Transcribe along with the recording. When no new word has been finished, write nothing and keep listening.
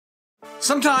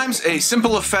Sometimes a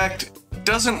simple effect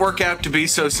doesn't work out to be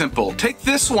so simple. Take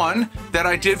this one that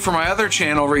I did for my other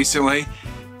channel recently.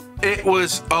 It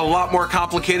was a lot more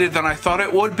complicated than I thought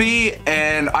it would be,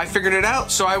 and I figured it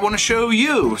out, so I want to show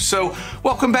you. So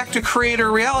welcome back to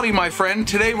Creator Reality, my friend.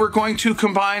 Today we're going to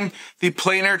combine the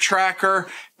Planar Tracker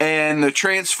and the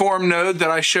Transform node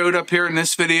that I showed up here in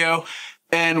this video,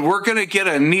 and we're going to get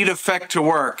a neat effect to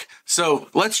work. So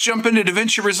let's jump into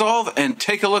Davinci Resolve and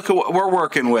take a look at what we're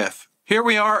working with. Here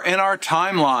we are in our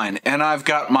timeline, and I've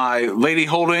got my lady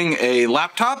holding a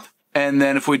laptop. And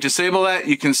then if we disable that,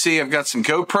 you can see I've got some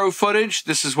GoPro footage.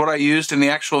 This is what I used in the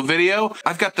actual video.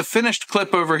 I've got the finished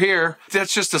clip over here.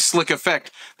 That's just a slick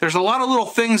effect. There's a lot of little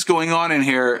things going on in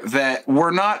here that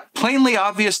were not plainly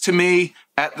obvious to me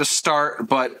at the start,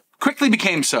 but quickly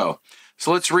became so.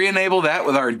 So let's re-enable that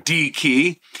with our D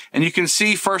key. And you can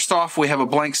see first off, we have a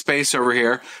blank space over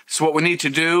here. So what we need to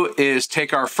do is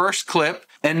take our first clip,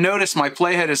 and notice my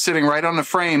playhead is sitting right on the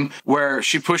frame where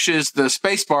she pushes the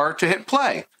space bar to hit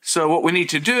play. So what we need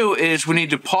to do is we need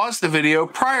to pause the video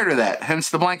prior to that, hence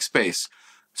the blank space.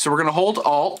 So we're gonna hold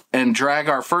Alt and drag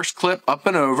our first clip up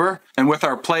and over. And with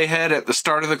our playhead at the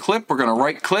start of the clip, we're gonna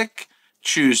right click,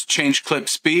 choose Change Clip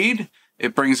Speed.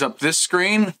 It brings up this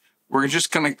screen. We're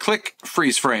just gonna click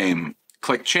Freeze Frame,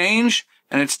 click Change,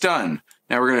 and it's done.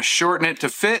 Now we're gonna shorten it to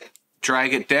fit,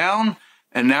 drag it down,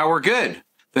 and now we're good.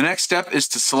 The next step is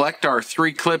to select our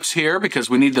 3 clips here because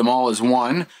we need them all as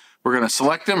one. We're gonna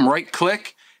select them, right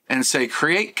click, and say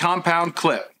Create Compound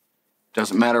Clip.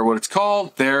 Doesn't matter what it's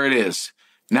called, there it is.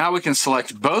 Now we can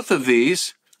select both of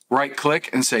these, right click,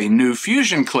 and say New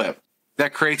Fusion Clip.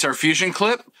 That creates our Fusion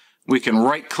Clip. We can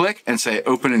right click and say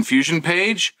Open in Fusion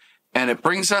Page, and it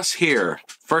brings us here.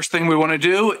 First thing we wanna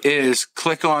do is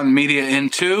click on Media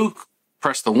Into,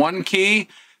 press the 1 key.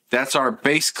 That's our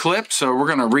base clip, so we're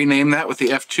gonna rename that with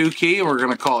the F2 key. We're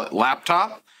gonna call it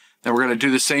Laptop. Then we're gonna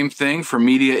do the same thing for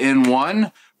Media In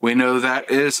 1. We know that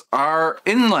is our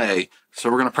inlay. So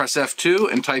we're gonna press F2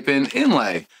 and type in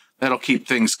inlay. That'll keep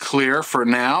things clear for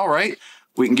now, right?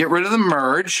 We can get rid of the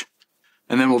merge,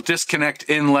 and then we'll disconnect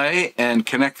inlay and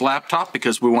connect laptop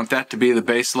because we want that to be the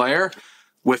base layer.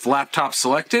 With laptop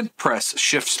selected, press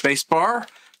Shift Spacebar,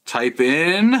 type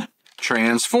in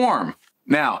Transform.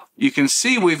 Now, you can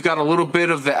see we've got a little bit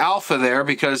of the alpha there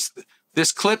because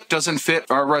this clip doesn't fit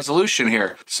our resolution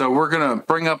here. So we're gonna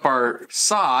bring up our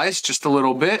size just a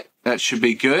little bit. That should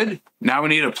be good. Now we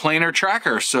need a planar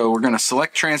tracker. So we're gonna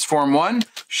select Transform 1,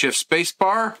 Shift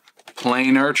Spacebar,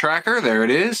 Planar Tracker, there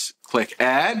it is. Click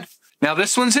Add. Now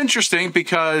this one's interesting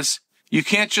because you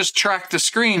can't just track the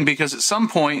screen because at some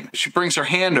point she brings her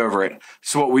hand over it.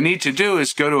 So what we need to do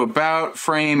is go to about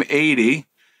frame 80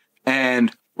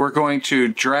 and we're going to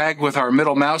drag with our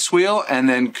middle mouse wheel and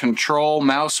then control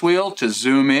mouse wheel to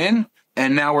zoom in.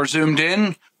 And now we're zoomed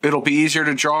in. It'll be easier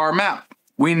to draw our map.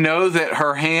 We know that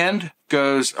her hand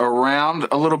goes around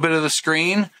a little bit of the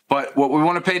screen, but what we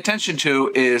want to pay attention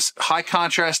to is high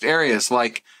contrast areas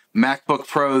like MacBook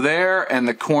Pro there and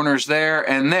the corners there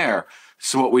and there.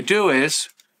 So what we do is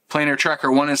Planar Tracker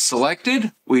 1 is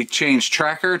selected. We change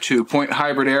tracker to point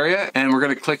hybrid area and we're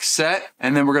going to click set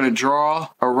and then we're going to draw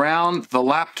around the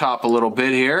laptop a little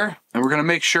bit here. And we're going to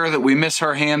make sure that we miss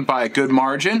her hand by a good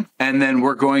margin. And then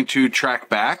we're going to track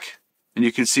back. And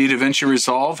you can see Davinci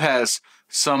Resolve has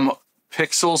some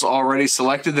pixels already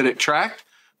selected that it tracked.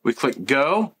 We click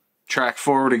go, track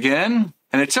forward again.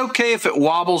 And it's okay if it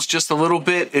wobbles just a little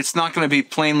bit. It's not going to be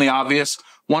plainly obvious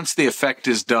once the effect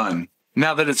is done.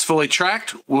 Now that it's fully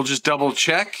tracked, we'll just double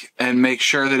check and make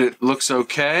sure that it looks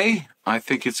okay. I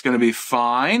think it's going to be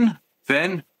fine.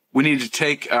 Then we need to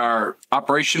take our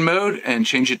operation mode and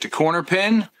change it to corner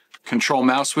pin, control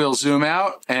mouse wheel, zoom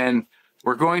out, and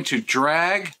we're going to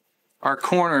drag our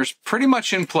corners pretty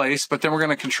much in place, but then we're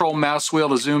going to control mouse wheel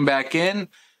to zoom back in.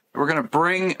 We're going to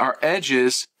bring our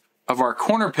edges of our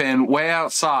corner pin way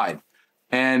outside.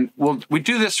 And we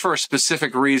do this for a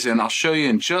specific reason. I'll show you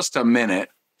in just a minute.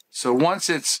 So once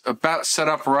it's about set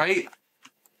up right,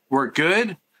 we're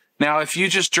good. Now, if you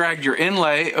just dragged your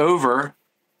inlay over,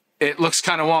 it looks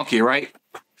kind of wonky, right?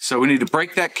 So we need to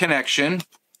break that connection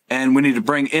and we need to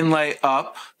bring inlay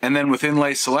up. And then with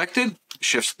inlay selected,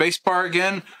 Shift Spacebar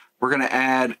again, we're gonna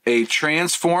add a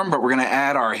transform, but we're gonna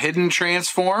add our hidden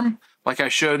transform like I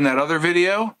showed in that other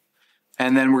video.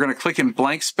 And then we're gonna click in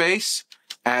blank space,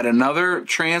 add another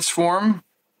transform,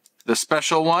 the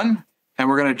special one. And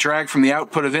we're going to drag from the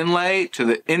output of inlay to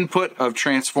the input of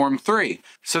transform 3.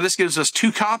 So this gives us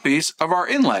 2 copies of our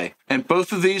inlay. And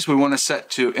both of these we want to set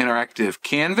to interactive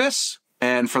canvas.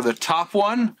 And for the top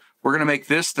one, We're going to make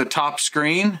this the top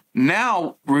screen.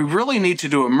 Now we really need to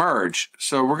do a merge.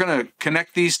 So we're going to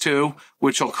connect these two,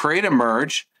 which will create a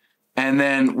merge. And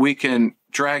then we can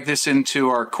drag this into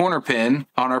our corner pin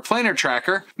on our planar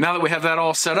tracker. Now that we have that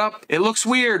all set up, it looks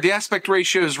weird. The aspect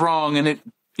ratio is wrong and it,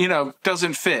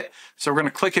 doesn't fit. So we're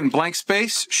going to click in blank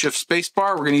space, shift space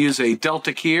bar. We're going to use a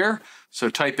delta key here. So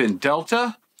type in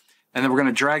delta, and then we're going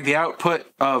to drag the output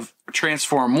of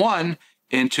transform 1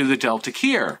 into the delta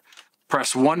key here.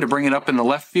 Press 1 to bring it up in the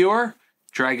left viewer.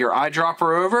 Drag your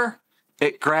eyedropper over.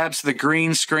 It grabs the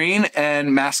green screen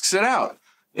and masks it out.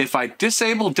 If I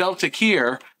disable delta key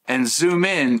here and zoom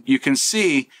in, you can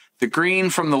see the green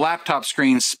from the laptop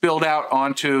screen spilled out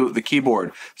onto the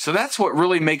keyboard. So that's what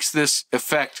really makes this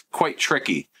effect quite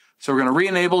tricky. So we're going to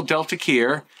re-enable delta key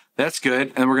here. That's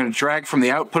good. And we're going to drag from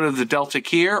the output of the delta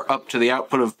key here up to the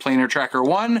output of Planar Tracker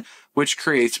 1, which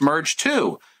creates merge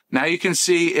 2. Now you can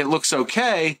see it looks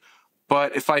okay,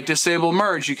 but if I disable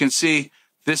merge, you can see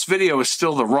this video is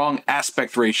still the wrong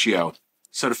aspect ratio.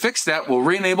 So to fix that, we'll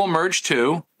re-enable merge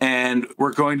 2, and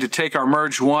we're going to take our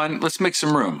merge 1. Let's make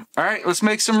some room. All right, let's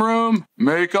make some room.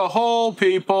 Make a hole,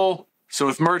 people. So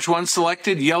with merge 1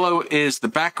 selected, yellow is the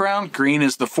background, green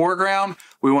is the foreground.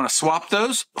 We want to swap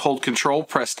those. Hold Control,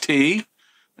 press T.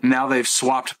 Now they've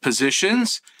swapped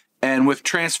positions. And with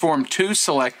transform 2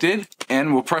 selected,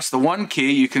 and we'll press the 1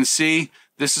 key, you can see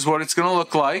this is what it's going to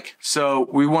look like. So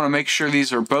we want to make sure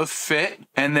these are both fit.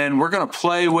 And then we're going to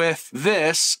play with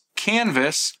this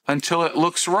canvas until it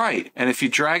looks right. And if you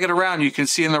drag it around, you can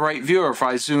see in the right viewer, if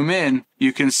I zoom in,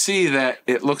 you can see that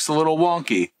it looks a little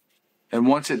wonky. And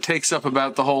once it takes up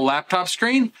about the whole laptop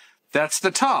screen, that's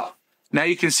the top. Now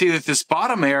you can see that this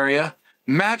bottom area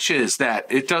matches that.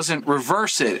 It doesn't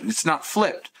reverse it. It's not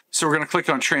flipped. So we're going to click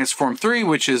on transform 3,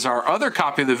 which is our other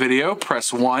copy of the video,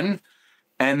 press 1,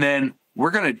 and then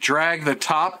we're going to drag the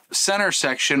top center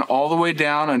section all the way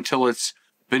down until it's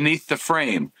beneath the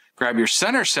frame. Grab your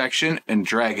center section and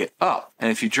drag it up. And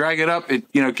if you drag it up,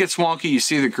 it gets wonky. You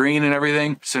see the green and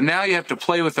everything. So now you have to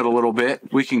play with it a little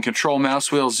bit. We can control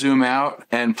mouse wheel, zoom out,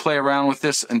 and play around with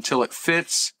this until it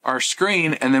fits our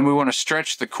screen. And then we want to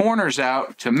stretch the corners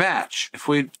out to match. If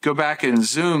we go back and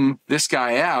zoom this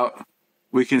guy out,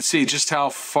 we can see just how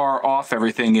far off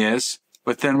everything is.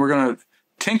 But then we're going to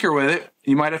tinker with it.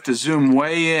 You might have to zoom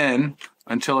way in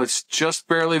until it's just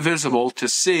barely visible to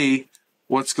see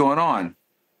what's going on.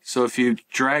 So if you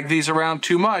drag these around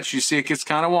too much, you see it gets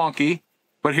kind of wonky.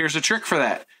 But here's a trick for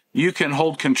that. You can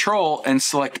hold Control and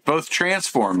select both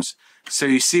transforms. So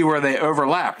you see where they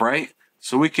overlap, right?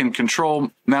 So we can control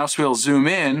mouse wheel zoom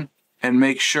in and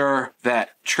make sure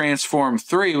that transform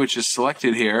 3, which is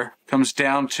selected here, comes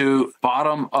down to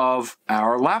bottom of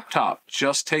our laptop.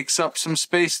 Just takes up some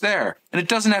space there. And it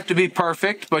doesn't have to be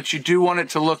perfect, but you do want it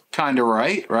to look kind of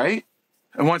right?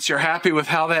 And once you're happy with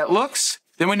how that looks,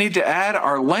 then we need to add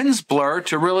our lens blur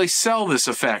to really sell this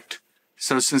effect.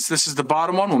 So since this is the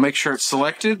bottom one, we'll make sure it's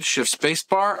selected, shift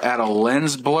spacebar, add a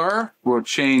lens blur. We'll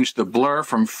change the blur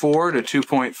from 4 to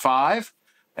 2.5,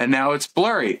 and now it's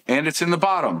blurry, and it's in the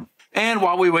bottom. And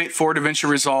while we wait for Davinci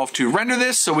Resolve to render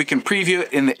this so we can preview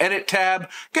it in the Edit tab,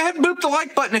 go ahead and boop the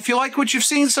like button if you like what you've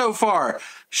seen so far.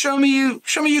 Show me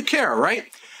you care, right?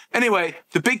 Anyway,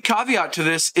 the big caveat to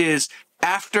this is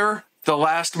after the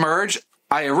last merge,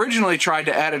 I originally tried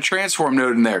to add a transform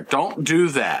node in there. Don't do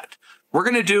that. We're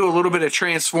going to do a little bit of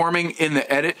transforming in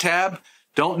the Edit tab.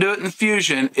 Don't do it in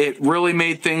Fusion. It really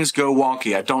made things go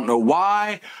wonky. I don't know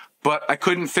why, but I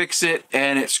couldn't fix it,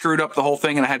 and it screwed up the whole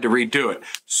thing, and I had to redo it.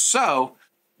 So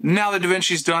now that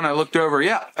Davinci's done, I looked over.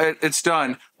 Yeah, it's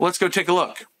done. Let's go take a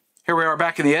look. Here we are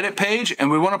back in the Edit page,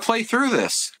 and we want to play through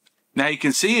this. Now you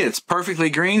can see it's perfectly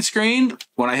green screened.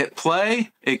 When I hit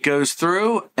play, it goes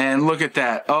through, and look at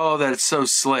that. Oh, that's so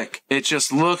slick. It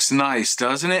just looks nice,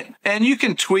 doesn't it? And you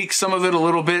can tweak some of it a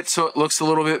little bit so it looks a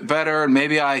little bit better, and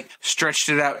maybe I stretched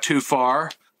it out too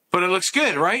far, but it looks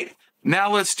good, right?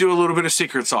 Now let's do a little bit of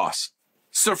secret sauce.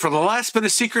 So for the last bit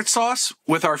of secret sauce,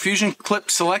 with our Fusion clip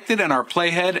selected and our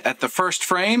playhead at the first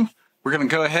frame, we're going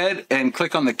to go ahead and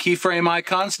click on the keyframe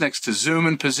icons next to zoom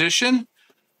and position.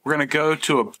 We're going to go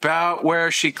to about where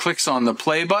she clicks on the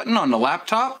play button on the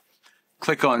laptop.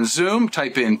 Click on zoom,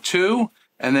 type in 2,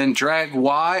 and then drag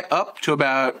Y up to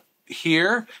about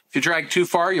here. If you drag too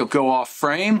far, you'll go off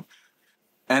frame.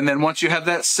 And then once you have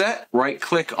that set, right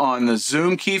click on the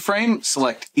zoom keyframe,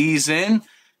 select ease in,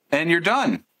 and you're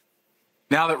done.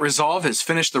 Now that Resolve has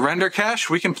finished the render cache,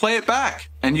 we can play it back.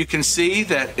 And you can see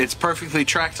that it's perfectly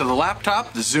tracked to the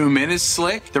laptop. The zoom in is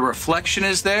slick. The reflection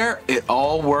is there. It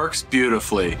all works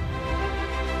beautifully.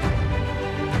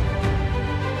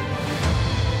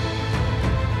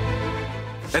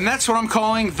 And that's what I'm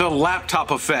calling the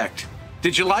laptop effect.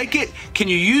 Did you like it? Can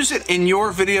you use it in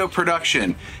your video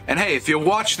production? And hey, if you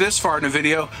watch this far in the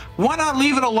video, why not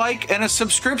leave it a like and a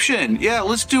subscription? Yeah,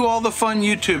 let's do all the fun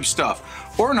YouTube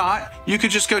stuff. Or not, you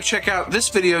could just go check out this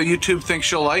video YouTube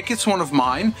thinks you'll like. It's one of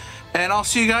mine. And I'll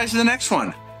see you guys in the next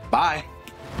one. Bye.